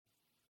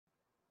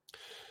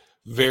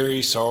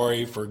Very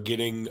sorry for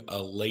getting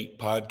a late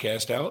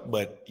podcast out,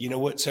 but you know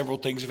what? Several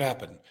things have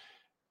happened.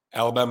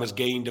 Alabama's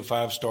gained a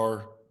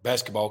 5-star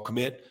basketball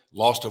commit,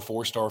 lost a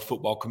 4-star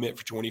football commit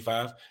for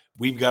 25.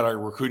 We've got our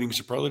recruiting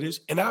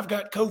superlatives, and I've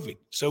got COVID.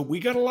 So we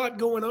got a lot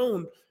going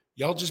on.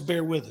 Y'all just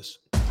bear with us.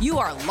 You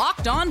are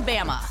Locked On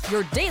Bama,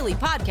 your daily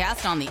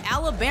podcast on the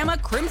Alabama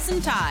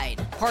Crimson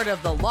Tide. Part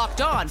of the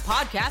Locked On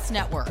Podcast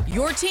Network,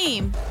 your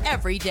team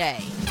every day.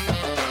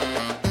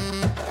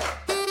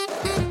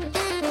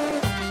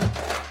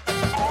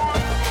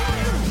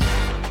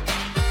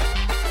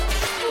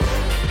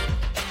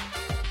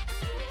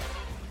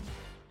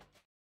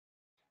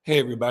 Hey,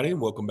 everybody,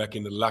 and welcome back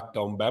into Locked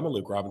On Bama.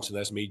 Luke Robinson,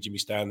 that's me. Jimmy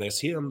Stein, that's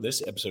him.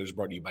 This episode is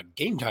brought to you by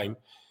Game Time.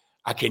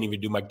 I can't even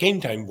do my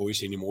Game Time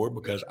voice anymore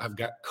because I've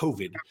got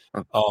COVID.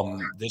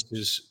 This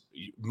is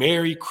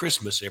Merry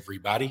Christmas,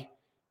 everybody.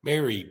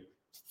 Merry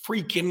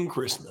freaking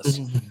Christmas.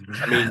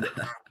 I mean,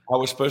 I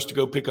was supposed to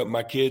go pick up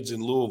my kids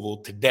in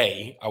Louisville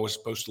today. I was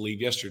supposed to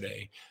leave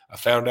yesterday. I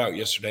found out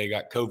yesterday I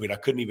got COVID. I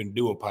couldn't even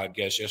do a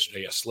podcast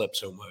yesterday. I slept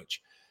so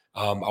much.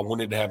 I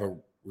wanted to have a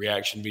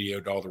reaction video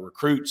to all the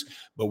recruits,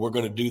 but we're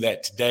going to do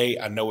that today.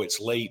 I know it's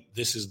late.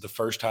 This is the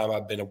first time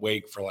I've been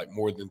awake for like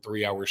more than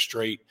 3 hours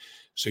straight.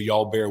 So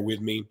y'all bear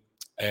with me.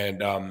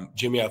 And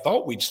Jimmy, I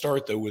thought we'd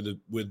start though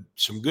with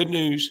some good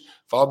news,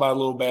 followed by a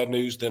little bad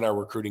news, then our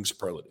recruiting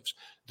superlatives.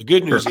 The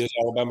good news is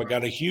Alabama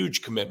got a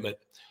huge commitment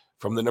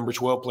from the number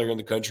 12 player in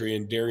the country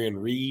in Darian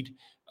Reed,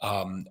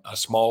 a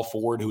small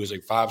forward who is a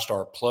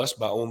 5-star plus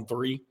by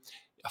On3,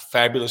 a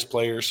fabulous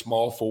player,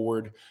 small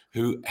forward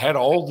who had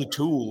all the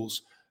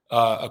tools.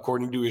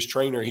 According to his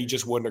trainer, he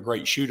just wasn't a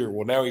great shooter.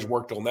 Well, now he's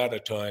worked on that a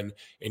ton,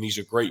 and he's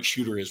a great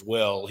shooter as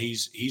well.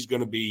 He's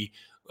going to be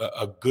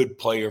a good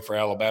player for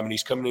Alabama, and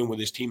he's coming in with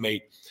his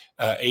teammate,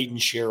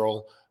 Aiden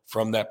Sherrill,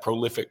 from that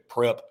prolific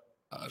prep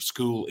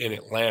school in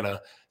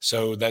Atlanta.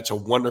 So that's a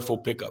wonderful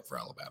pickup for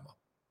Alabama.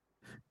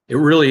 It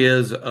really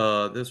is.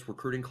 This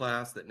recruiting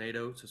class that Nate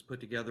Oates has put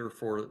together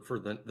for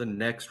the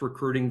next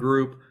recruiting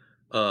group,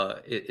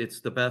 it's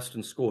the best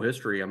in school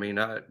history. I mean,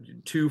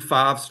 2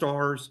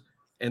 5-stars.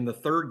 And the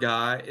third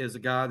guy is a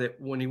guy that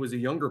when he was a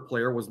younger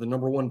player was the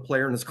number 1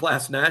 player in his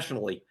class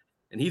nationally.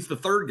 And he's the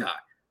third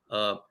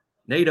guy.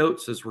 Nate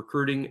Oates is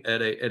recruiting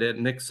at a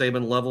Nick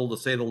Saban level, to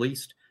say the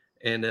least.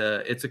 And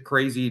it's a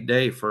crazy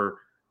day for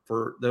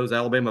those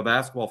Alabama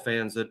basketball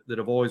fans that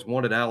have always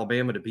wanted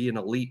Alabama to be an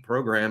elite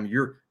program.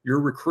 You're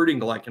recruiting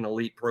like an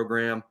elite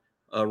program,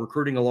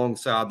 recruiting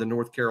alongside the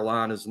North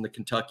Carolinas and the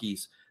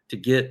Kentuckys to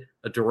get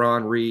a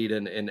Deron Reed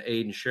and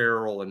Aiden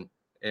Sherrill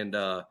and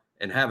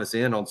have us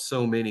in on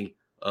so many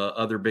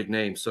other big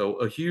names. So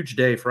a huge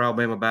day for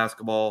Alabama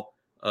basketball.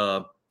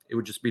 It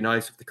would just be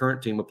nice if the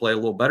current team would play a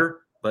little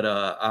better, but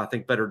I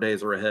think better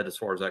days are ahead as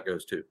far as that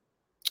goes too.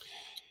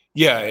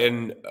 Yeah,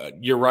 and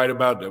you're right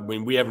about, I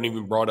mean, we haven't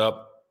even brought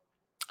up,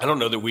 I don't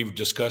know that we've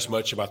discussed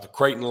much about the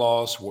Creighton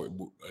loss.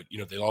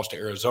 They lost to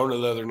Arizona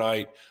the other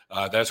night.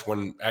 That's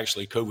when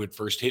actually COVID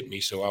first hit me,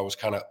 so I was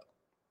kind of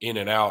in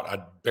and out.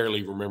 I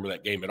barely remember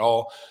that game at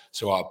all,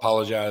 so I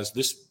apologize.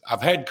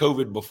 I've had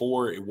COVID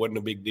before. It wasn't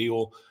a big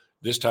deal.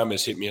 This time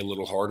it's hit me a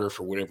little harder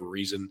for whatever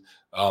reason.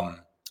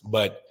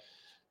 But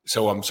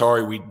so I'm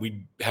sorry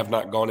we have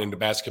not gone into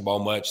basketball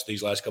much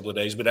these last couple of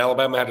days. But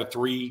Alabama had a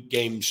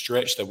 3-game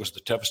stretch that was the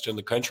toughest in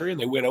the country,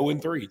 and they went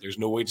 0-3. There's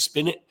no way to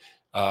spin it.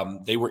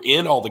 They were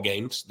in all the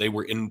games. They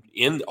were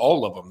in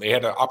all of them. They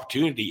had an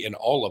opportunity in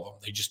all of them.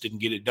 They just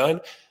didn't get it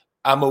done.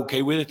 I'm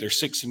okay with it. They're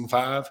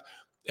 6-5,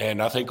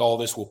 and I think all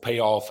this will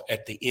pay off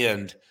at the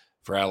end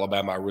for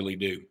Alabama. I really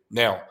do.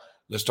 Now,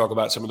 let's talk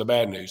about some of the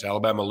bad news.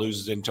 Alabama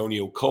loses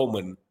Antonio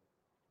Coleman.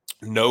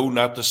 No,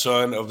 not the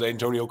son of the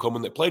Antonio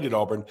Coleman that played at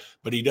Auburn,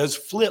 but he does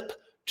flip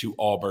to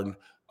Auburn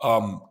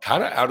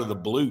kind of out of the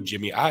blue,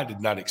 Jimmy. I did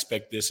not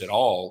expect this at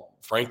all,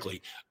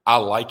 frankly. I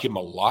like him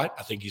a lot.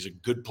 I think he's a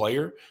good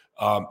player.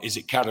 Is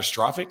it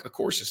catastrophic? Of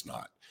course it's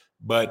not.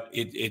 But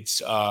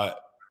it's I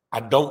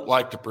don't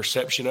like the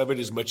perception of it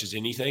as much as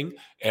anything.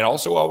 And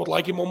also I would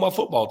like him on my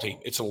football team.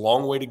 It's a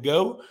long way to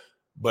go,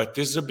 but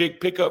this is a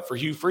big pickup for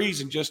Hugh Freeze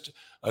and just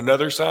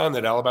another sign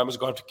that Alabama's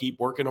going to have to keep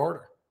working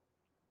harder.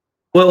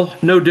 Well,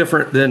 no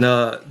different than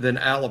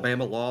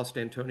Alabama lost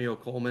Antonio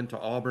Coleman to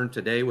Auburn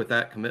today with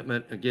that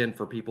commitment. Again,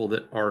 for people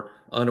that are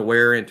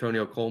unaware,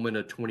 Antonio Coleman,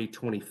 a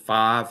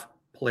 2025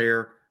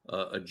 player,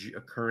 a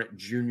current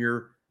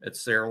junior at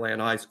Saraland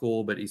High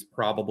School, but he's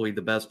probably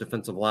the best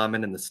defensive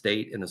lineman in the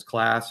state in his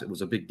class. It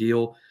was a big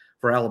deal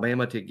for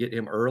Alabama to get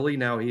him early.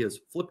 Now he has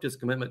flipped his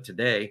commitment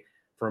today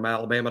from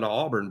Alabama to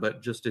Auburn,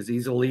 but just as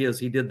easily as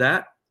he did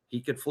that,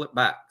 he could flip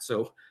back.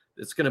 So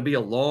it's going to be a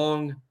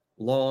long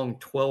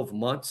 12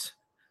 months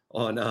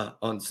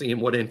on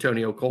seeing what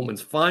Antonio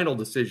Coleman's final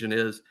decision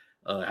is.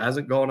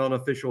 Hasn't gone on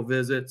official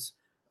visits.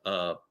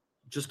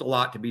 Just a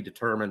lot to be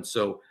determined.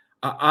 So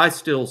I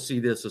still see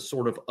this as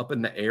sort of up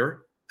in the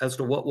air as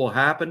to what will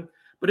happen.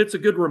 But it's a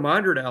good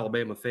reminder to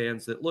Alabama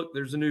fans that, look,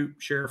 there's a new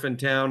sheriff in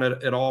town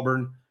at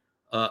Auburn.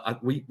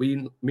 Me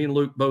and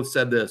Luke both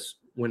said this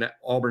when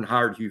Auburn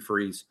hired Hugh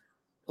Freeze.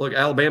 Look,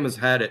 Alabama's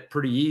had it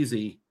pretty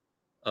easy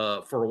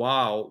for a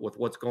while with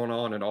what's going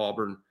on in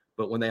Auburn.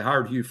 But when they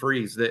hired Hugh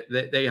Freeze,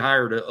 they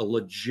hired a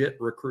legit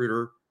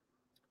recruiter.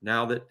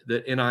 Now that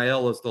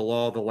NIL is the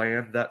law of the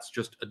land, that's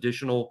just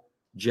additional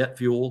jet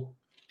fuel.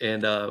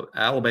 And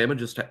Alabama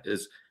just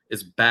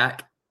is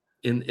back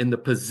in the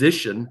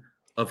position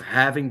of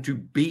having to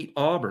beat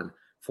Auburn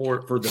for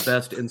the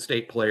best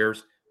in-state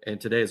players. And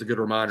today is a good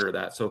reminder of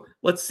that. So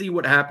let's see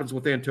what happens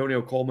with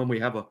Antonio Coleman. We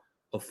have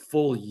a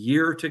full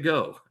year to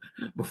go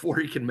before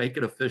he can make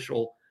it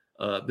official.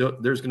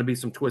 There's going to be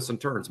some twists and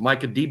turns.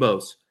 Micah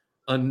Debose,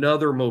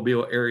 another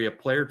Mobile area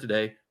player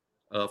today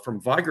from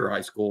Viger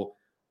High School,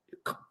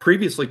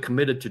 previously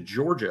committed to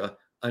Georgia,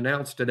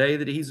 announced today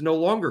that he's no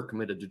longer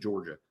committed to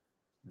Georgia.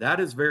 That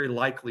is very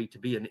likely to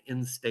be an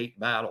in-state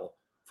battle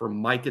for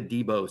Micah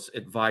Debose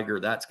at Viger.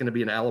 That's going to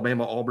be an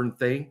Alabama-Auburn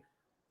thing.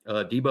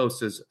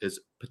 Debose is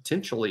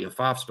potentially a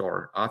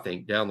 5-star, I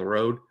think, down the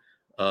road.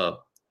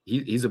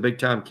 He's a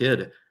big-time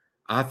kid.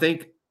 I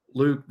think,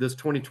 Luke, this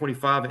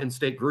 2025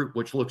 in-state group,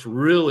 which looks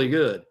really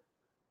good,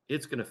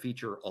 it's going to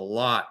feature a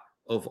lot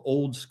of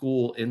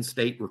old-school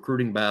in-state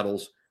recruiting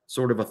battles,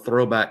 sort of a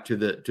throwback to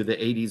the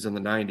 80s and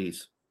the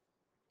 90s.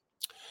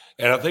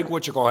 And I think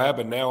what you're going to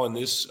happen now in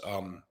this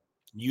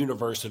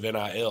universe of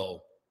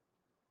NIL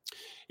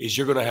is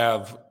you're going to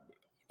have,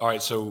 all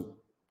right, so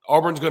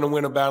Auburn's going to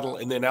win a battle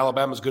and then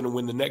Alabama's going to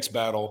win the next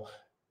battle,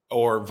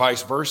 or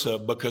vice versa,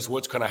 because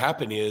what's going to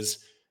happen is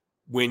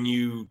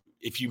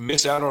if you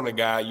miss out on a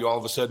guy, you all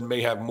of a sudden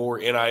may have more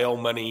NIL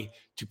money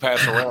to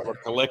pass around or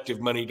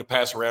collective money to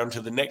pass around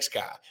to the next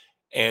guy.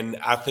 And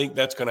I think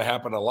that's going to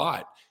happen a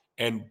lot.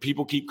 And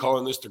people keep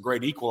calling this the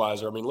great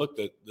equalizer. I mean, look,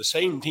 the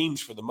same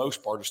teams for the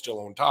most part are still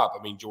on top.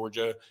 I mean,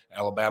 Georgia,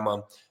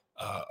 Alabama,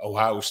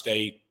 Ohio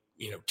State,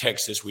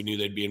 Texas, we knew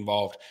they'd be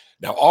involved.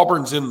 Now,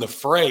 Auburn's in the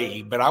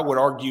fray, but I would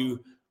argue,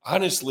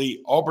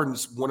 honestly,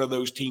 Auburn's one of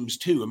those teams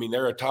too. I mean,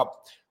 they're a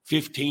top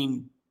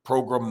 15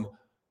 program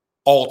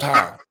all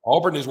time.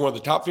 Auburn is one of the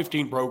top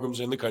 15 programs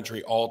in the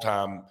country all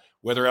time,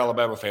 whether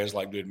Alabama fans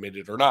like to admit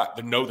it or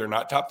not. No, they're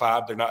not top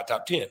 5, they're not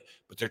top 10,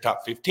 but they're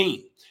top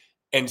 15.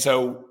 And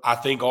so I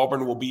think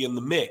Auburn will be in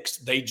the mix.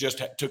 They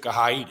just took a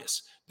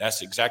hiatus.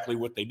 That's exactly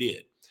what they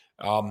did.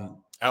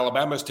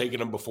 Alabama's taken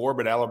them before,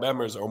 but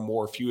Alabama's are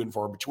more few and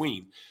far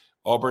between.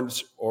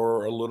 Auburn's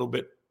are a little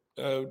bit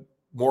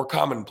more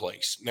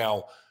commonplace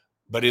now,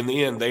 but in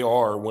the end, they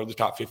are one of the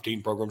top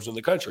 15 programs in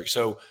the country.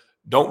 So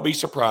don't be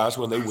surprised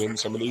when they win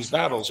some of these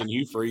battles. And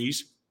Hugh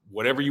Freeze,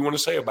 whatever you want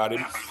to say about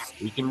him,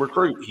 he can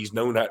recruit. He's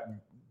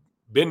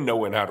been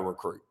knowing how to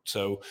recruit.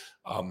 So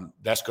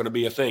that's going to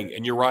be a thing.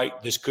 And you're right,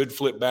 this could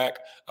flip back.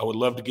 I would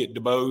love to get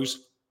DeBose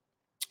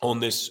on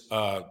this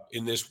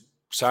in this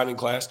signing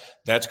class.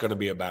 That's going to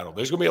be a battle.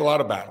 There's going to be a lot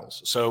of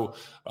battles. So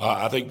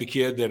I think the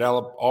kid that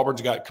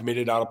Auburn's got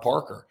committed out of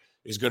Parker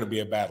is going to be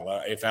a battle.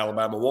 If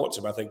Alabama wants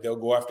him, I think they'll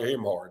go after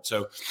him hard.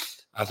 So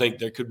I think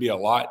there could be a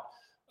lot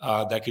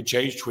that could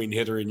change between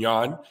hither and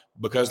yon,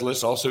 because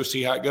let's also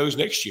see how it goes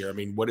next year. I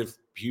mean, what if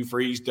Hugh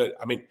Freeze does?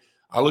 I mean,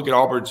 I look at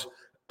Auburn's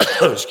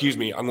excuse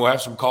me, I'm going to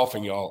have some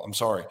coughing, y'all. I'm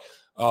sorry.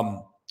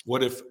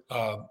 What if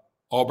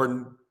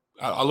Auburn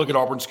 – I look at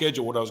Auburn's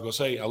schedule, what I was going to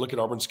say. I look at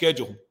Auburn's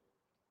schedule,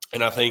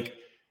 and I think,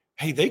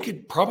 hey, they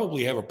could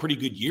probably have a pretty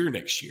good year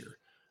next year.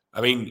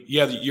 I mean,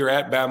 yeah, you're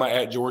at Bama,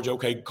 at Georgia.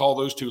 Okay, call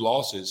those 2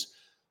 losses.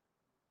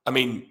 I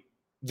mean,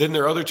 then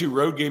their other 2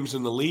 road games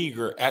in the league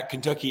are at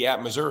Kentucky,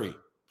 at Missouri.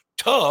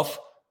 Tough,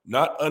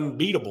 not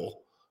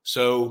unbeatable.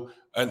 So,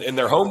 and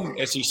their home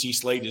SEC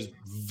slate is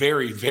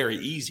very, very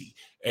easy.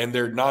 And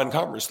their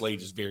non-conference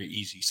slate is very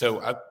easy.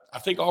 So I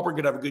think Auburn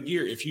could have a good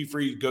year. If Hugh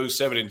Freeze goes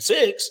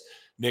 7-6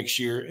 next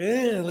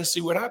year, let's see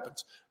what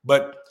happens.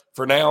 But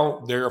for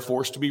now, they're a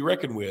force to be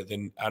reckoned with.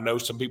 And I know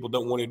some people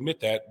don't want to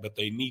admit that, but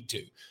they need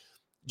to.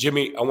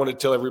 Jimmy, I want to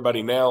tell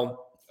everybody now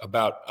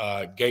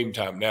about game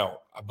time. Now,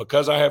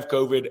 because I have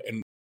COVID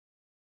and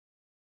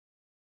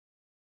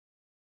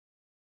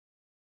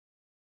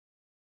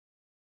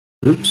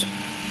oops,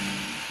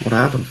 what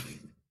happened?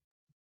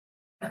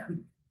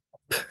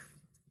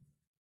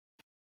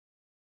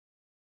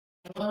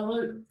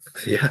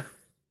 Yeah.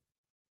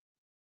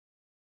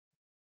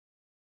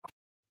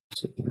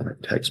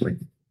 Text me.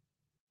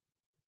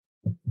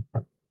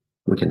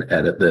 We can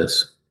edit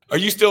this. Are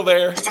you still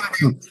there?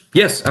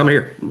 Yes, I'm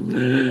here.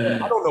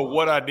 I don't know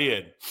what I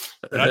did,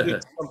 but I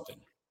did something.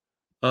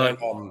 And,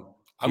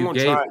 I'm going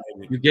to try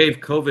it. You gave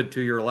COVID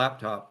to your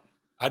laptop.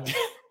 I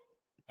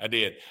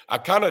did. I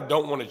kind of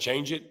don't want to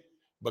change it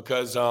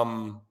because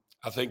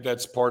I think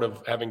that's part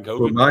of having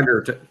COVID.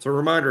 It's a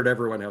reminder to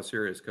everyone how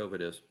serious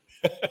COVID is.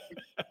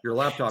 Your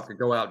laptop could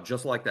go out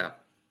just like that.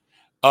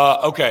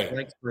 Okay.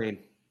 Blank screen.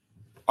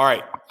 All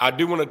right. I'm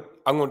going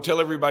to tell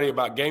everybody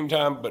about game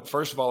time, but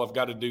first of all, I've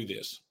got to do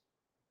this.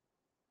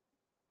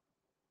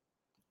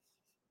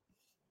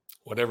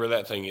 Whatever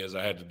that thing is,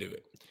 I had to do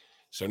it.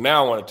 So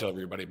now I want to tell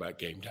everybody about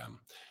game time.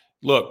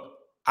 Look,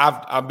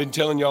 I've been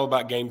telling y'all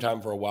about game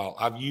time for a while.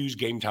 I've used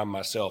game time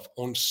myself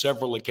on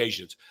several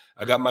occasions.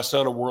 I got my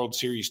son a World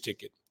Series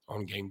ticket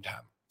on game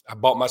time. I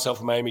bought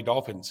myself a Miami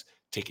Dolphins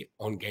ticket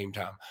on game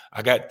time.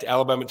 I got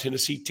Alabama,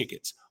 Tennessee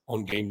tickets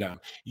on Game Time.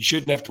 You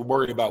shouldn't have to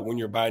worry about when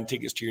you're buying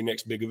tickets to your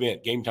next big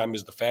event. Game Time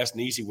is the fast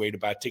and easy way to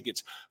buy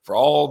tickets for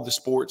all the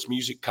sports,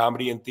 music,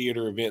 comedy, and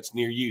theater events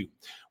near you.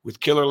 With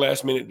killer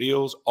last-minute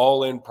deals,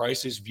 all-in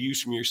prices,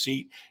 views from your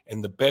seat,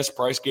 and the best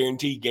price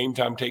guarantee, Game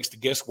Time takes the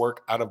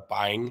guesswork out of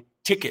buying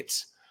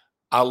tickets.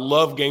 I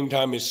love Game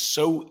Time. It's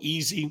so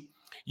easy.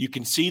 You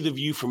can see the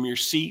view from your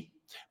seat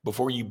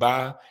before you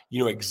buy.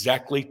 You know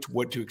exactly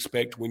what to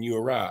expect when you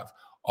arrive.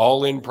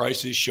 All-in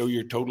prices show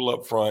your total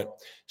up front,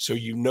 so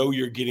you know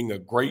you're getting a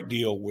great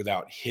deal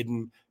without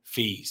hidden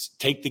fees.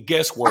 Take the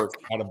guesswork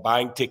out of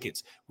buying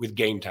tickets with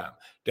Game Time.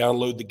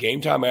 Download the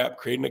Game Time app,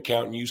 create an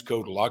account, and use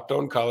code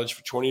LOCKEDONCollege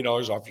for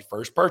 $20 off your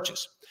first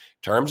purchase.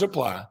 Terms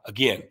apply.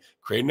 Again,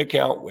 create an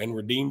account and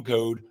redeem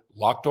code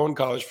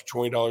LOCKEDONCollege for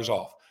 $20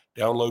 off.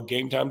 Download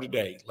Game Time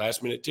today.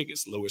 Last-minute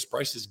tickets, lowest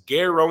prices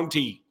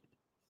guaranteed.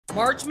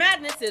 March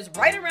Madness is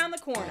right around the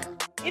corner.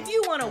 If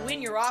you want to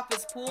win your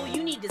office pool,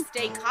 you need to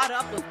stay caught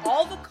up with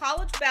all the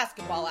college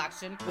basketball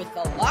action with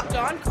the Locked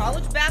On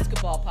College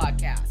Basketball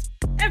Podcast.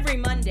 Every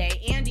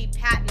Monday, Andy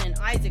Patton and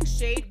Isaac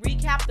Shade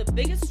recap the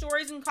biggest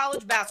stories in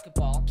college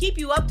basketball, keep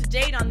you up to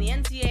date on the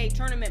NCAA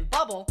tournament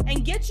bubble,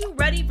 and get you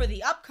ready for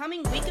the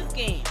upcoming week of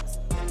games.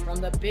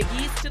 From the Big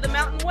East to the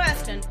Mountain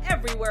West and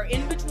everywhere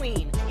in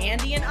between,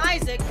 Andy and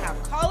Isaac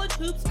have college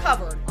hoops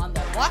covered on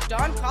the Locked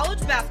On College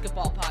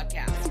Basketball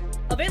Podcast.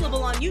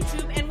 Available on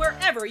YouTube and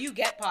wherever you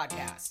get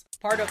podcasts.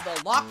 Part of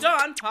the Locked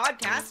On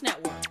Podcast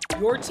Network.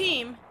 Your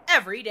team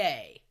every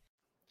day.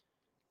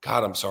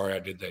 God, I'm sorry I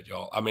did that,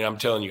 y'all. I mean, I'm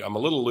telling you, I'm a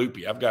little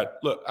loopy. I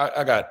got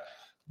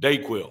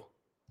Dayquil.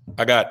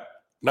 I got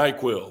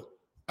NyQuil.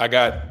 I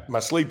got my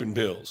sleeping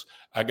pills.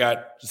 I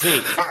got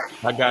zinc.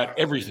 I got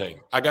everything.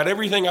 I got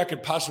everything I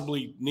could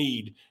possibly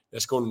need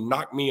that's going to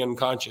knock me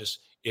unconscious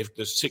if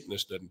the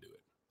sickness doesn't do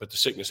it. But the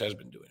sickness has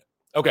been doing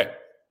it. Okay.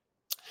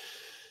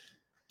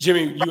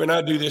 Jimmy, you and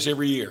I do this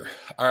every year,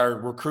 our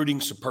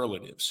recruiting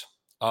superlatives.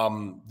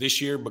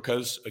 This year,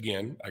 because,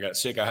 again, I got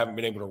sick, I haven't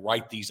been able to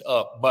write these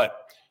up, but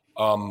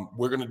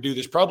we're going to do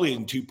this probably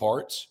in two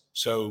parts.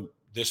 So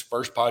this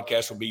first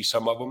podcast will be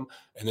some of them,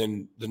 and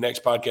then the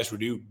next podcast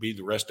will be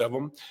the rest of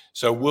them.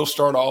 So we'll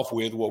start off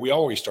with what we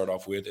always start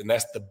off with, and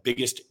that's the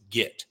biggest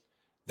get.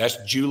 That's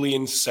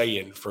Julian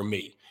Sayin for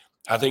me.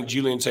 I think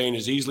Julian Sayin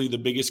is easily the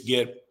biggest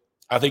get.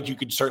 I think you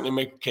could certainly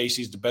make a case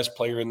he's the best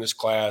player in this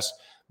class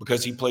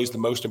because he plays the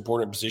most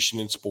important position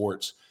in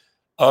sports.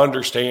 I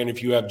understand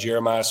if you have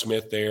Jeremiah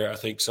Smith there. I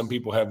think some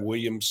people have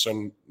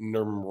Williamson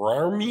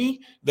Narmi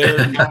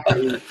there,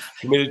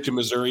 committed to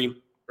Missouri.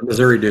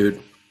 Missouri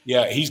dude.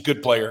 Yeah, he's a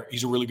good player.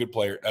 He's a really good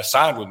player.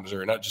 Signed with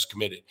Missouri, not just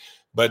committed.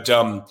 But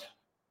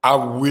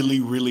I really,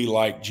 really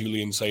like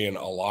Julian Sayin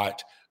a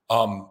lot.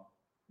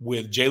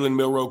 With Jalen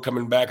Milroe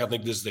coming back, I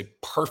think this is a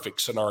perfect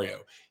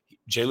scenario.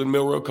 Jalen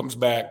Milroe comes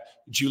back.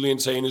 Julian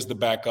Sayin is the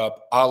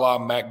backup, a la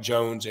Mac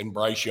Jones and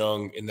Bryce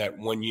Young in that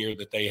 1 year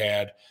that they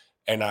had.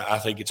 And I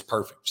think it's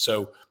perfect.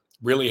 So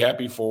really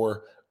happy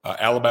for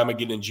Alabama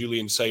getting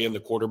Julian Sayin, the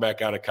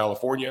quarterback out of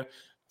California.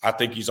 I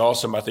think he's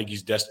awesome. I think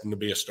he's destined to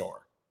be a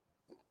star.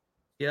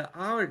 Yeah,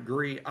 I would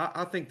agree.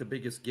 I think the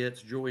biggest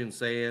get's Julian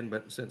Sayin,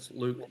 but since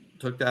Luke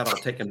took that,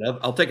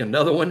 I'll take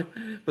another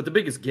one. But the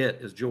biggest get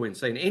is Julian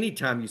Sayin.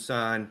 Anytime you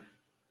sign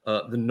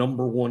the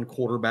number one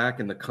quarterback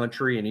in the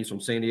country, and he's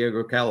from San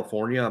Diego,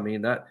 California, I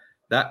mean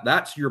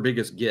that's your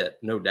biggest get,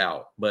 no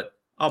doubt. But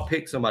I'll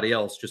pick somebody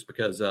else just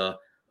because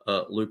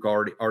Luke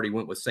already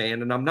went with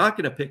Sayin, and I'm not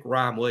going to pick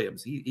Ryan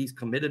Williams. He's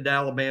committed to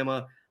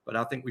Alabama, but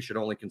I think we should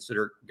only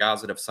consider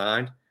guys that have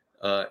signed.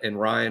 And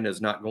Ryan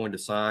is not going to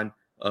sign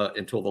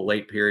until the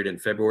late period in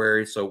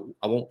February, so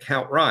I won't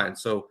count Ryan.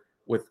 So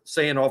with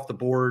Sayin off the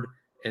board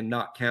and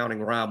not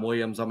counting Ryan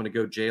Williams, I'm going to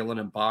go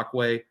Jalen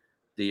Mbakwe,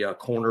 the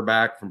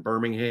cornerback from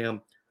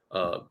Birmingham.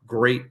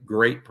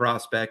 Great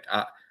prospect.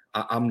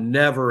 I'm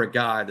never a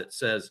guy that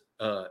says,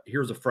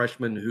 here's a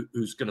freshman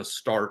who's going to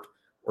start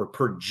or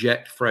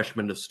project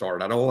freshmen to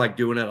start. I don't like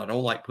doing it. I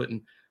don't like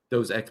putting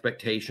those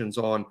expectations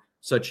on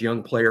such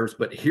young players,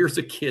 but here's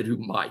a kid who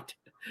might.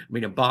 I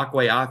mean,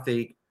 Mbakwe, I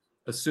think,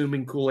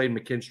 assuming Kool-Aid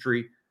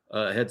McKinstry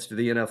heads to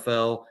the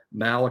NFL,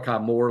 Malachi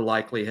Moore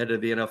likely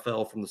headed to the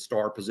NFL from the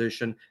star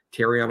position.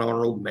 Terrion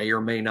Arnold may or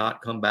may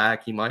not come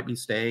back. He might be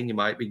staying. He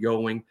might be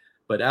going.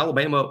 But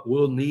Alabama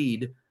will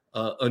need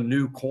a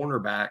new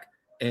cornerback,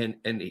 and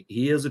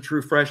he is a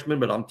true freshman,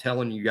 but I'm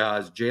telling you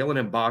guys,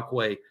 Jalen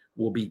Mbakwe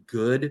will be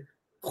good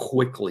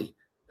quickly.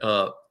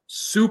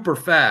 Super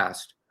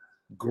fast,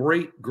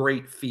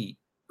 great feet,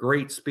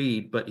 great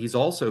speed, but he's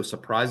also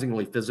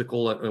surprisingly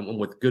physical and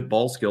with good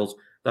ball skills.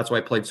 That's why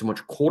he played so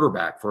much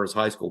quarterback for his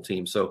high school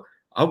team. So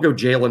I'll go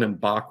Jalen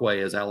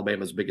Mbakwe as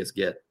Alabama's biggest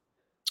get.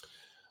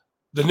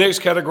 The next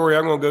category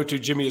I'm going to go to,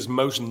 Jimmy, is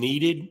most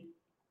needed.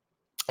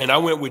 And I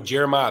went with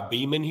Jeremiah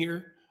Beeman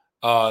here,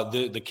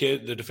 the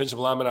kid, the defensive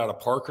lineman out of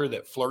Parker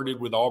that flirted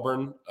with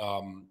Auburn.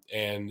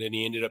 And then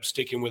he ended up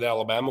sticking with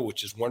Alabama,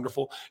 which is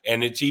wonderful.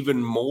 And it's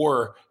even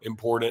more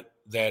important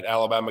that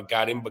Alabama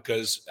got him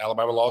because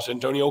Alabama lost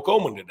Antonio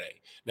Coleman today.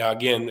 Now,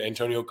 again,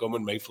 Antonio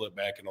Coleman may flip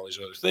back and all these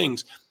other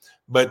things.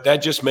 but that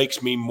just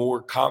makes me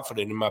more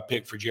confident in my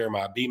pick for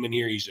Jeremiah Beeman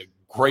here. He's a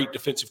great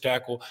defensive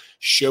tackle,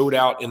 showed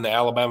out in the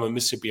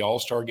Alabama-Mississippi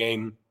All-Star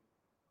game.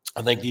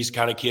 I think he's the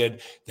kind of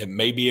kid that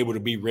may be able to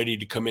be ready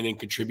to come in and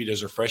contribute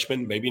as a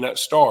freshman, maybe not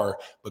star,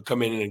 but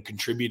come in and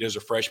contribute as a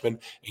freshman.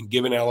 And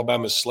given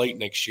Alabama's slate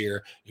next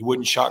year, it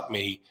wouldn't shock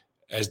me,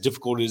 as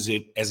difficult as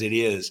it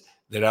is,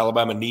 that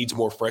Alabama needs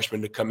more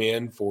freshmen to come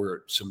in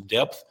for some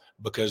depth,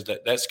 because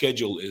that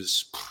schedule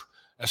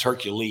that's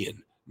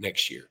Herculean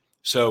next year.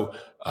 So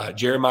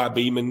Jeremiah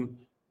Beeman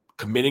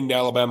committing to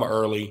Alabama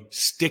early,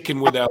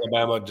 sticking with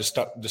Alabama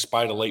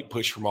despite a late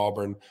push from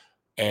Auburn.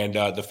 And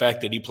the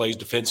fact that he plays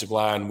defensive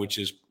line, which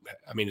is,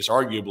 it's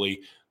arguably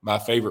my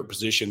favorite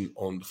position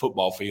on the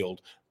football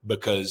field,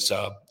 because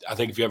I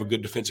think if you have a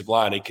good defensive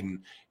line, it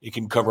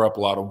can cover up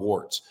a lot of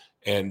warts.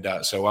 And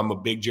so I'm a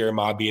big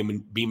Jeremiah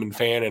Beeman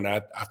fan, and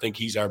I think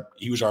he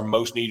was our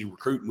most needed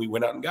recruit, and we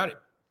went out and got him.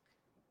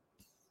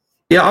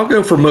 Yeah, I'll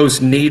go for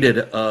most needed.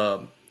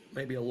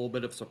 Maybe a little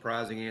bit of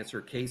surprising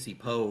answer. Casey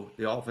Poe,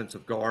 the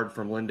offensive guard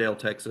from Lindale,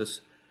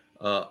 Texas.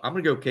 I'm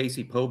going to go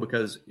Casey Poe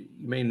because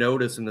you may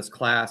notice in this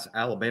class,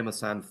 Alabama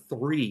signed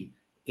 3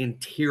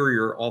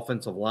 interior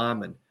offensive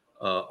linemen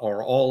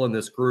are all in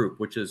this group,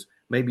 which is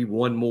maybe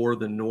one more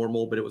than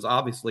normal, but it was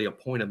obviously a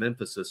point of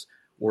emphasis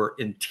were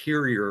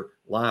interior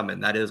linemen,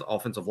 that is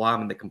offensive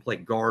linemen that can play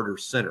guard or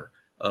center.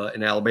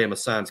 And Alabama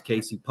signs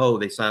Casey Poe.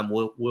 They signed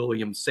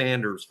William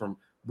Sanders from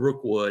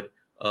Brookwood,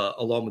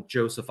 along with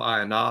Joseph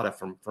Ionata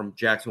from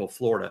Jacksonville,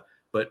 Florida.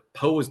 But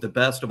Poe is the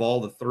best of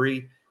all the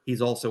 3.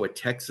 He's also a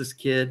Texas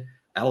kid.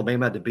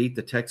 Alabama had to beat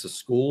the Texas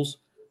schools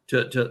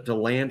to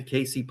land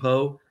Casey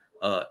Poe.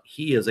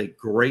 He is a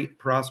great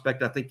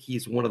prospect. I think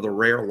he's one of the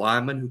rare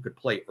linemen who could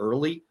play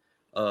early.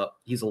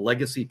 He's a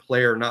legacy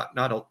player, not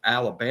an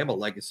Alabama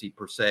legacy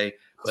per se,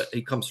 but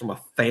he comes from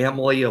a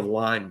family of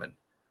linemen.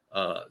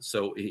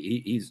 So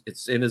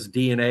it's in his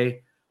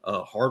DNA.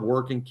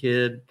 Hardworking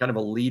kid, kind of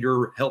a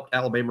leader, helped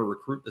Alabama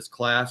recruit this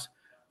class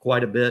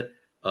quite a bit.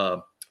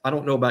 I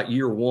don't know about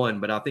year one,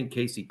 but I think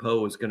Casey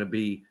Poe is going to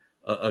be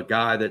a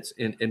guy that's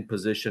in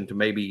position to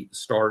maybe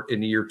start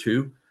in year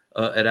 2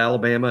 at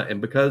Alabama. And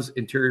because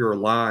interior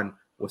line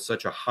was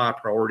such a high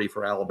priority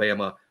for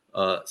Alabama,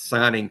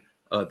 signing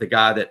the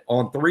guy that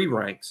on 3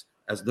 ranks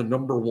as the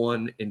number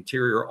 1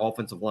 interior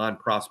offensive line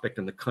prospect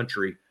in the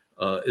country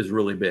is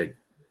really big.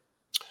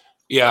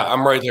 Yeah,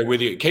 I'm right there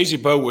with you. Casey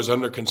Poe was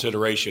under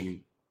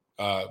consideration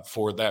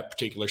for that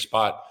particular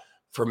spot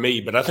for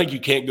me, but I think you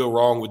can't go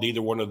wrong with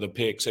either one of the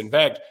picks. In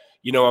fact,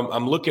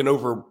 I'm looking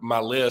over my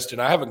list,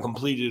 and I haven't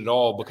completed it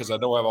all because I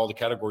don't have all the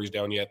categories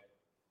down yet.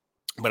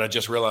 But I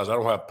just realized I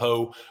don't have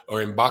Poe or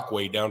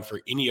Mbakwe down for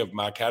any of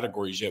my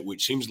categories yet,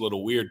 which seems a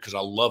little weird because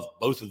I love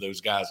both of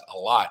those guys a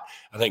lot.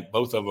 I think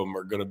both of them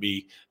are going to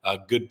be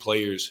good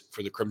players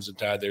for the Crimson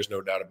Tide. There's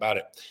no doubt about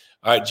it.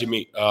 All right,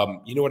 Jimmy,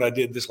 you know what I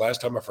did this last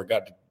time? I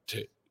forgot to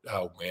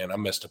oh, man, I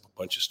messed up a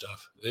bunch of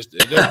stuff. There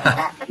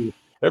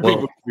are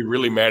people who be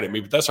really mad at me,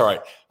 but that's all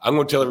right. I'm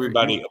going to tell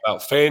everybody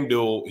about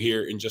FanDuel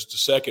here in just a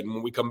second. And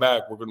when we come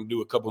back, we're going to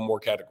do a couple more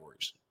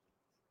categories.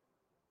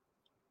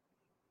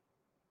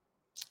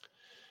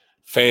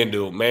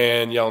 FanDuel,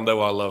 man, y'all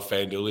know I love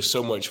FanDuel. It's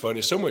so much fun.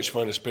 It's so much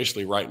fun,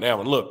 especially right now.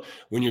 And look,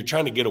 when you're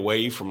trying to get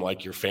away from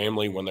like your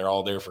family when they're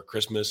all there for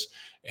Christmas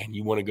and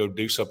you want to go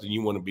do something,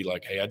 you want to be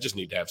like, hey, I just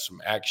need to have some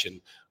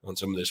action on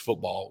some of this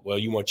football. Well,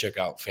 you want to check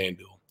out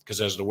FanDuel because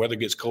as the weather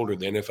gets colder,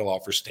 the NFL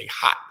offers stay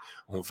hot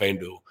on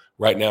FanDuel.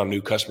 Right now,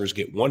 new customers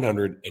get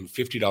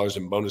 $150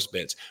 in bonus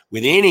bets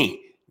with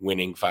any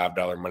winning $5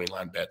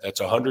 moneyline bet. That's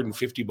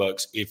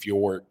 $150 if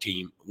your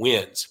team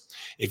wins.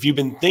 If you've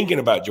been thinking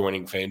about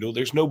joining FanDuel,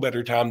 there's no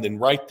better time than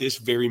right this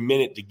very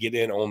minute to get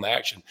in on the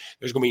action.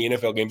 There's going to be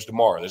NFL games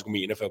tomorrow. There's going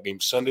to be NFL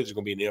games Sunday. There's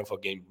going to be an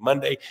NFL game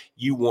Monday.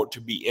 You want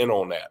to be in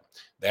on that.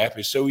 The app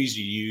is so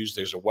easy to use.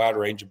 There's a wide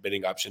range of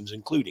betting options,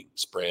 including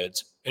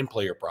spreads and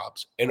player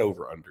props and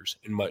over-unders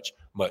and much,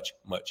 much,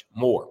 much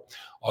more.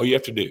 All you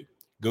have to do,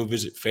 go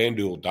visit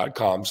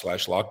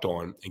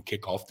FanDuel.com/lockedon and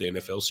kick off the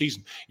NFL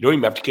season. You don't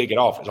even have to kick it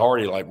off. It's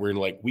already like we're in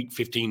like week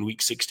 15,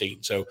 week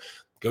 16. So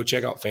go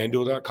check out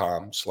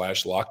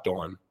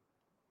FanDuel.com/lockedon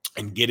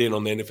and get in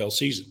on the NFL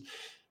season.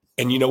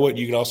 And you know what?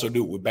 You can also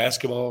do it with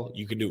basketball.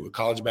 You can do it with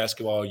college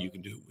basketball. You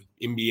can do it with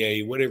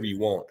NBA, whatever you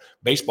want.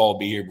 Baseball will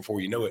be here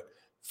before you know it.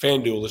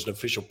 FanDuel is an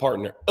official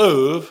partner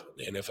of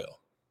the NFL.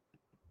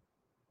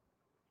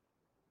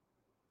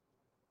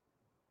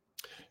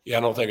 Yeah, I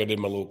don't think I did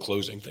my little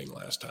closing thing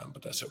last time,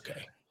 but that's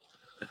okay.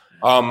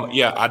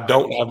 Yeah, I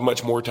don't have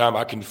much more time.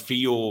 I can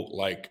feel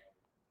like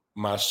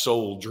my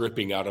soul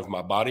dripping out of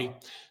my body.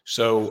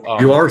 So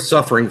you are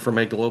suffering from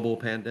a global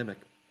pandemic.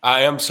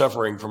 I am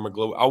suffering from a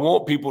global. I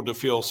want people to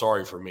feel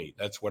sorry for me.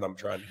 That's what I'm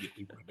trying to get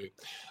people to do.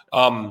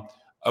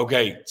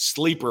 Okay,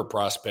 sleeper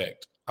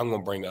prospect. I'm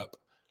going to bring up.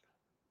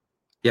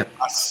 Yeah,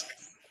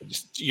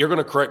 you're going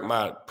to correct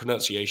my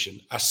pronunciation.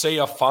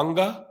 Isaiah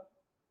Funga. I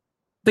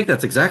think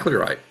that's exactly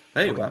right.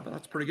 Hey, okay. Wow,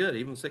 that's pretty good.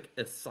 Even like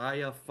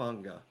Isaiah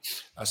Funga.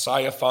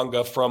 Isaiah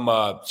Funga from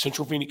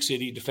Central Phoenix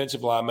City,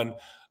 defensive lineman.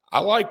 I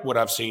like what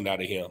I've seen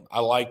out of him. I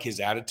like his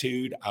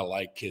attitude. I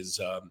like his.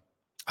 I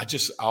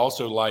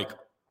also like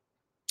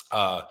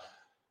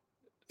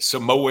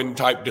Samoan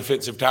type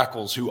defensive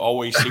tackles who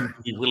always seem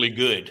to be really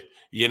good.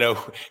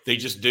 They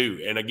just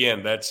do. And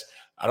again,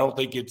 I don't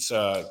think it's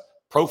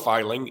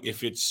profiling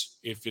if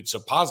it's a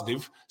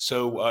positive.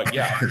 So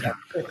yeah,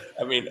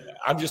 I mean,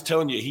 I'm just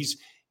telling you,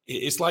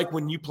 it's like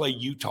when you play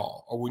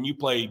Utah or when you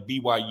play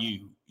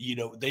BYU,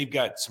 they've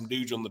got some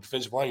dudes on the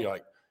defensive line. You're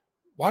like,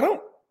 why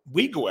don't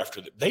we go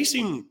after them? They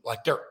seem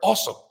like they're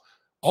awesome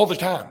all the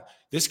time.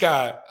 This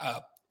guy,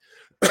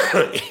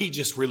 he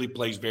just really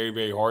plays very,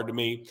 very hard to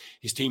me.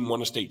 His team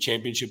won a state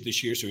championship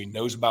this year, so he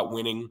knows about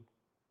winning.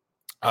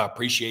 I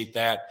appreciate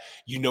that.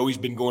 He's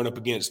been going up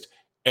against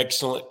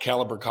excellent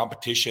caliber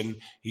competition.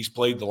 He's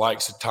played the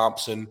likes of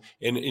Thompson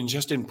and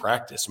just in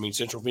practice. I mean,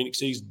 Central Phoenix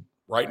City's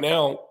right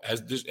now,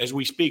 as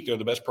we speak, they're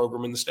the best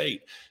program in the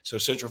state. So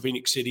Central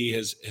Phoenix City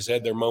has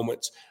had their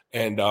moments.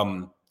 And,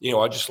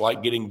 I just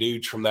like getting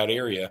dudes from that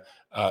area.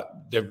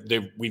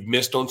 We've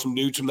missed on some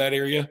dudes from that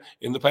area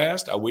in the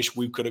past. I wish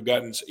we could have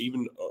gotten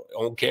even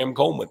on Cam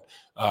Coleman.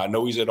 I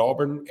know he's at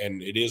Auburn,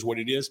 and it is what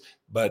it is.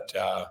 But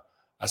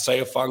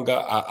Isaiah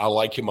Funga, I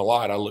like him a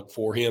lot. I look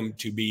for him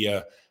to be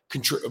a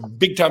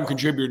big-time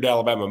contributor to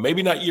Alabama.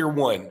 Maybe not year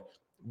one,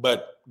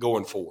 but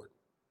going forward.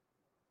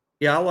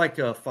 Yeah, I like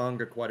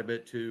Fonga quite a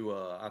bit too.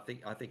 I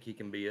think he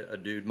can be a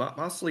dude.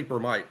 My sleeper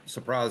might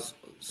surprise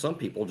some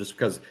people just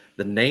because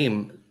the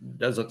name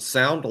doesn't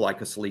sound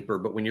like a sleeper,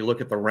 but when you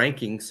look at the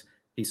rankings,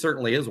 he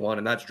certainly is one,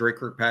 and that's Dre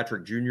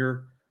Kirkpatrick Jr.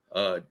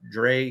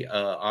 Dre,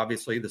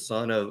 obviously the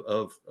son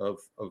of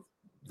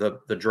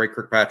the Dre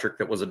Kirkpatrick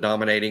that was a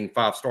dominating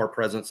 5-star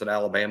presence at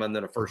Alabama and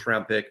then a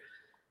first-round pick.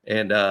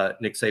 And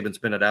Nick Saban's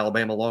been at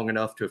Alabama long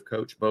enough to have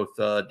coached both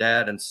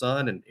dad and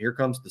son, and here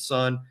comes the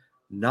son.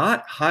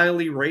 Not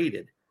highly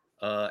rated.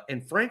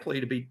 And frankly,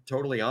 to be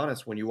totally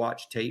honest, when you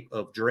watch tape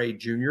of Dre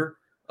Jr.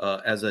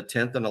 As a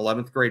 10th and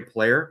 11th grade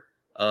player,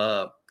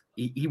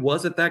 he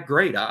wasn't that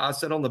great. I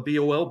said on the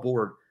BOL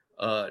board,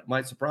 it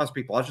might surprise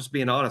people. I was just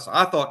being honest.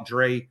 I thought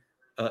Dre,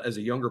 as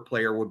a younger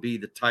player, would be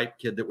the type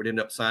kid that would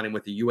end up signing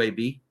with the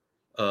UAB.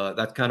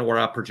 That's kind of where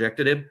I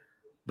projected him.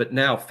 But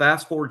now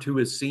fast forward to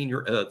his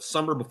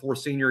summer before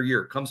senior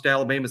year, comes to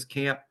Alabama's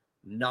camp,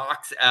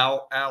 knocks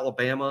out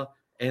Alabama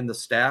and the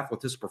staff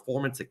with his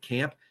performance at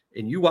camp,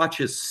 and you watch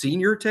his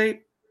senior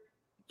tape,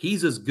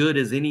 he's as good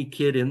as any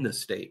kid in the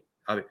state.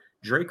 I mean,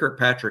 Dre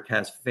Kirkpatrick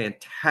has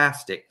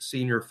fantastic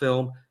senior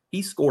film.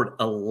 He scored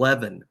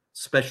 11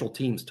 special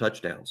teams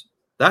touchdowns.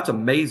 That's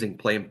amazing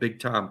playing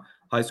big-time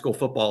high school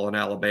football in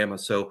Alabama.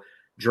 So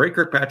Dre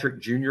Kirkpatrick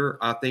Jr.,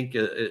 I think,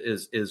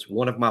 is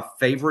one of my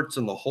favorites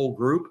in the whole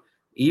group,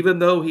 even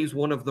though he's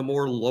one of the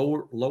more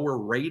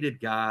lower-rated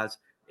guys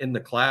in the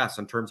class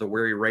in terms of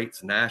where he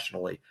rates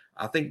nationally.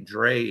 I think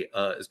Dre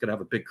is going to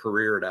have a big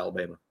career at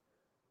Alabama.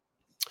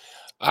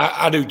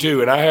 I do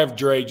too. And I have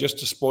Dre,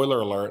 just a spoiler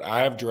alert,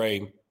 I have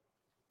Dre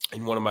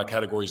in one of my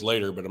categories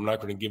later, but I'm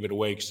not going to give it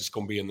away because it's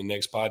going to be in the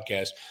next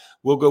podcast.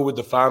 We'll go with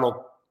the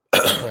final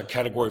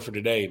category for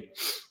today,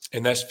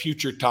 and that's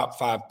future top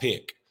 5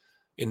 pick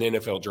in the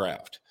NFL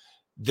draft.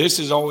 This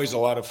is always a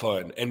lot of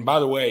fun. And by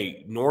the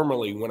way,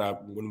 normally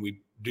when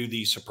we do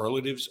these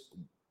superlatives,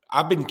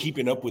 I've been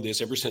keeping up with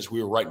this ever since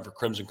we were writing for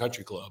Crimson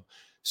Country Club.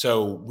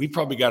 So we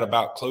probably got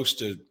about close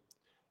to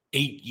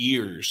 8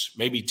 years,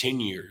 maybe 10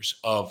 years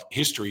of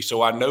history.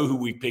 So I know who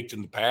we picked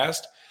in the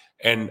past,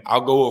 and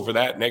I'll go over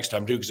that next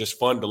time too, because it's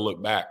fun to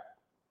look back.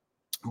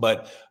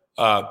 But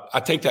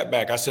I take that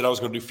back. I said I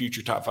was going to do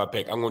future top 5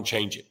 pick. I'm going to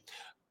change it.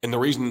 And the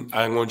reason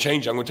I'm going to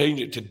change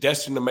it to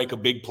destined to make a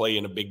big play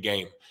in a big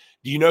game.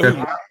 Do you know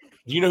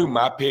who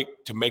my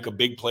pick to make a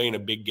big play in a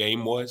big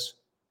game was?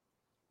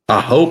 I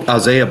hope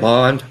Isaiah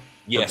Bond.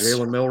 Yes.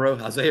 Jalen Milroe,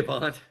 Isaiah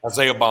Bond.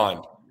 Isaiah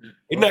Bond.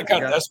 Isn't that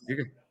kind of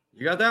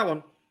you got that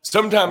one.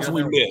 Sometimes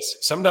we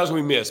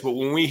miss, but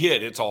when we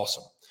hit, it's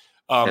awesome.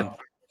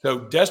 So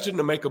destined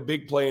to make a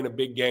big play in a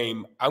big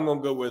game, I'm going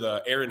to go with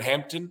Aaron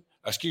Hampton.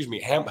 Excuse me,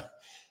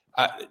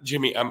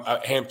 Jimmy. I'm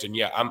Hampton.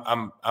 Yeah,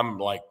 I'm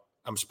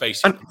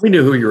spacing. We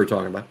knew who you were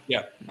talking about.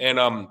 Yeah, and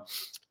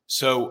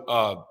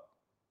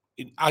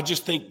I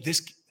just think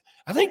this.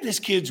 I think this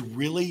kid's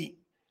really.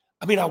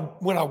 I mean,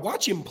 when I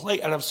watch him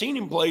play, and I've seen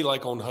him play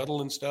like on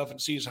Huddle and stuff, and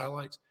see his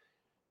highlights.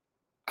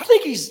 I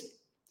think he's.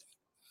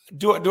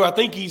 Do I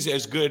think he's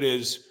as good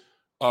as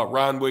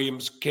Ryan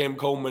Williams, Cam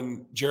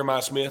Coleman,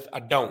 Jeremiah Smith?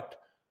 I don't.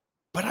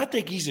 But I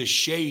think he's a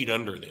shade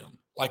under them,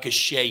 like a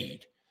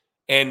shade.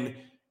 And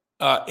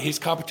his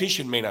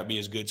competition may not be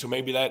as good. So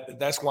maybe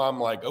that's why I'm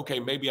like, okay,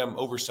 maybe I'm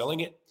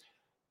overselling it.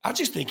 I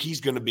just think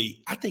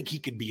I think he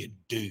could be a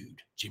dude,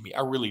 Jimmy.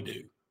 I really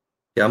do.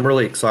 Yeah, I'm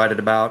really excited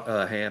about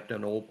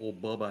Hampton, old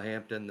Bubba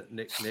Hampton.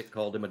 Nick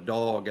called him a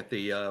dog at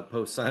the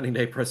post-signing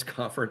day press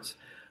conference.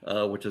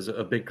 Which is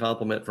a big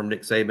compliment from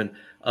Nick Saban.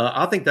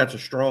 I think that's a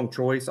strong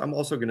choice. I'm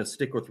also going to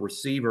stick with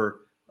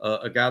receiver,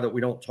 a guy that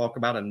we don't talk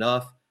about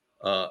enough.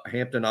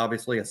 Hampton,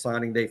 obviously, a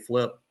signing day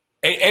flip.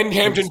 And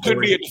Hampton could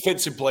be a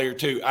defensive player,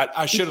 too.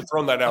 I should have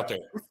thrown that out there.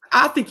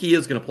 I think he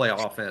is going to play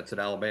offense at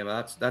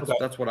Alabama. Okay.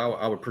 That's what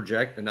I would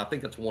project, and I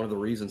think that's one of the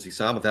reasons he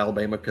signed with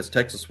Alabama, because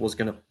Texas was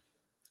going to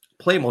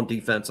play him on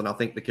defense, and I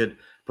think the kid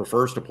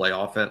prefers to play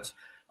offense.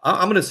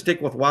 I'm going to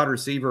stick with wide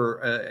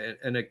receiver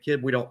and a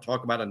kid we don't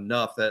talk about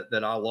enough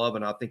that I love,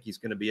 and I think he's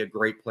going to be a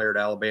great player at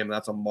Alabama.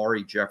 That's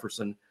Amari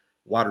Jefferson,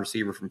 wide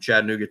receiver from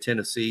Chattanooga,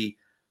 Tennessee.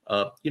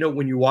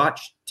 When you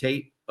watch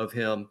tape of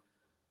him,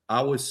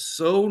 I was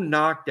so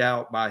knocked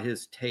out by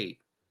his tape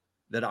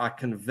that I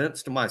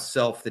convinced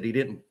myself that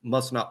he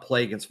must not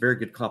play against very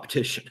good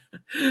competition.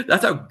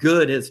 That's how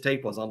good his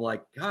tape was. I'm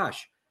like,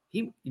 gosh,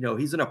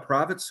 he's in a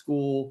private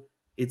school.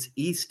 It's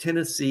East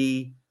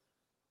Tennessee.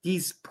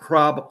 He's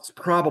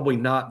probably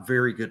not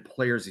very good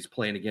players he's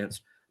playing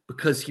against,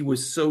 because he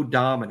was so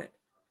dominant.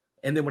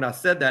 And then when I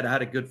said that, I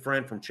had a good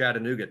friend from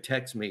Chattanooga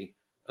text me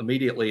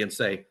immediately and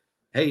say,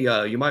 hey,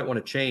 you might want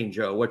to change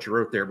what you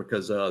wrote there,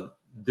 because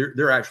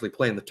they're actually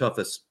playing the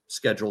toughest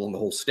schedule in the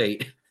whole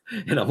state.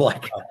 And I'm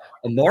like,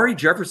 Amari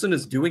Jefferson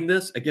is doing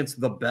this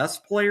against the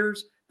best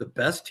players, the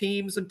best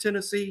teams in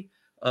Tennessee.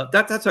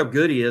 That's how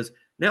good he is.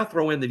 Now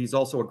throw in that he's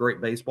also a great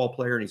baseball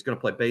player, and he's going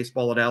to play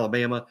baseball at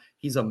Alabama.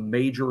 He's a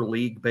major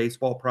league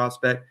baseball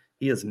prospect.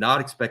 He is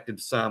not expected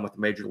to sign with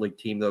the major league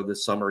team, though,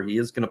 this summer. He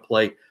is going to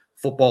play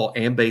football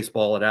and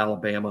baseball at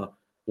Alabama.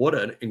 What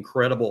an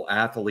incredible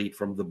athlete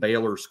from the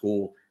Baylor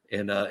School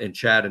in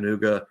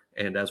Chattanooga.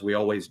 And as we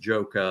always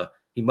joke,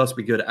 he must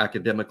be good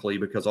academically,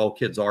 because all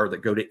kids are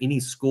that go to any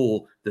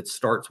school that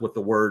starts with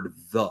the word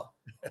the.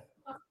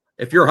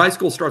 If your high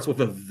school starts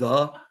with a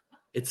the,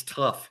 it's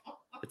tough.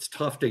 It's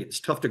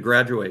tough to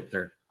graduate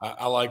there.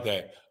 I like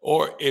that.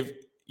 Or if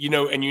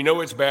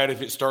it's bad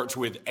if it starts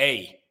with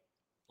A,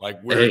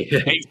 like we're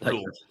A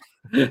school.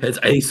 It's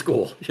A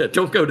school. Yeah,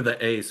 don't go to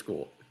the A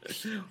school.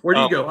 Where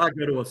do you go? I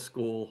go to a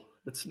school.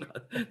 It's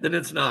not. Then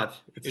it's not.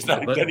 It's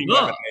not. But Have a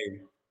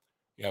name.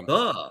 Yeah.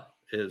 The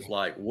is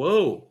like,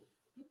 whoa.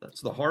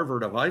 That's the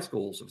Harvard of high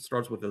schools. It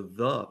starts with a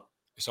the.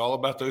 It's all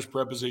about those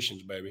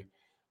prepositions, baby.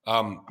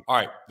 All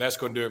right, that's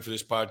going to do it for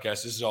this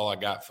podcast. This is all I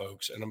got,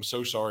 folks. And I'm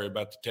so sorry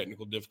about the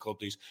technical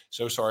difficulties.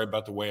 So sorry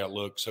about the way I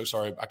look. So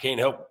sorry. I can't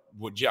help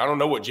I don't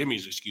know what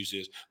Jimmy's excuse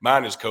is.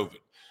 Mine is COVID.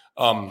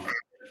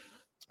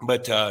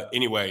 But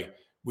anyway,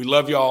 we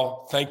love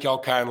y'all. Thank y'all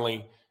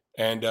kindly.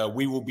 And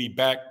we will be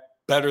back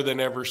better than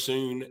ever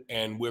soon.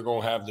 And we're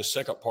going to have the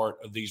second part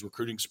of these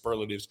recruiting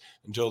superlatives.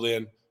 Until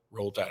then,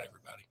 roll tide,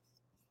 everybody.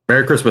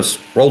 Merry Christmas.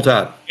 Roll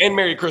Tide. And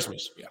Merry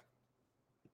Christmas. Yeah.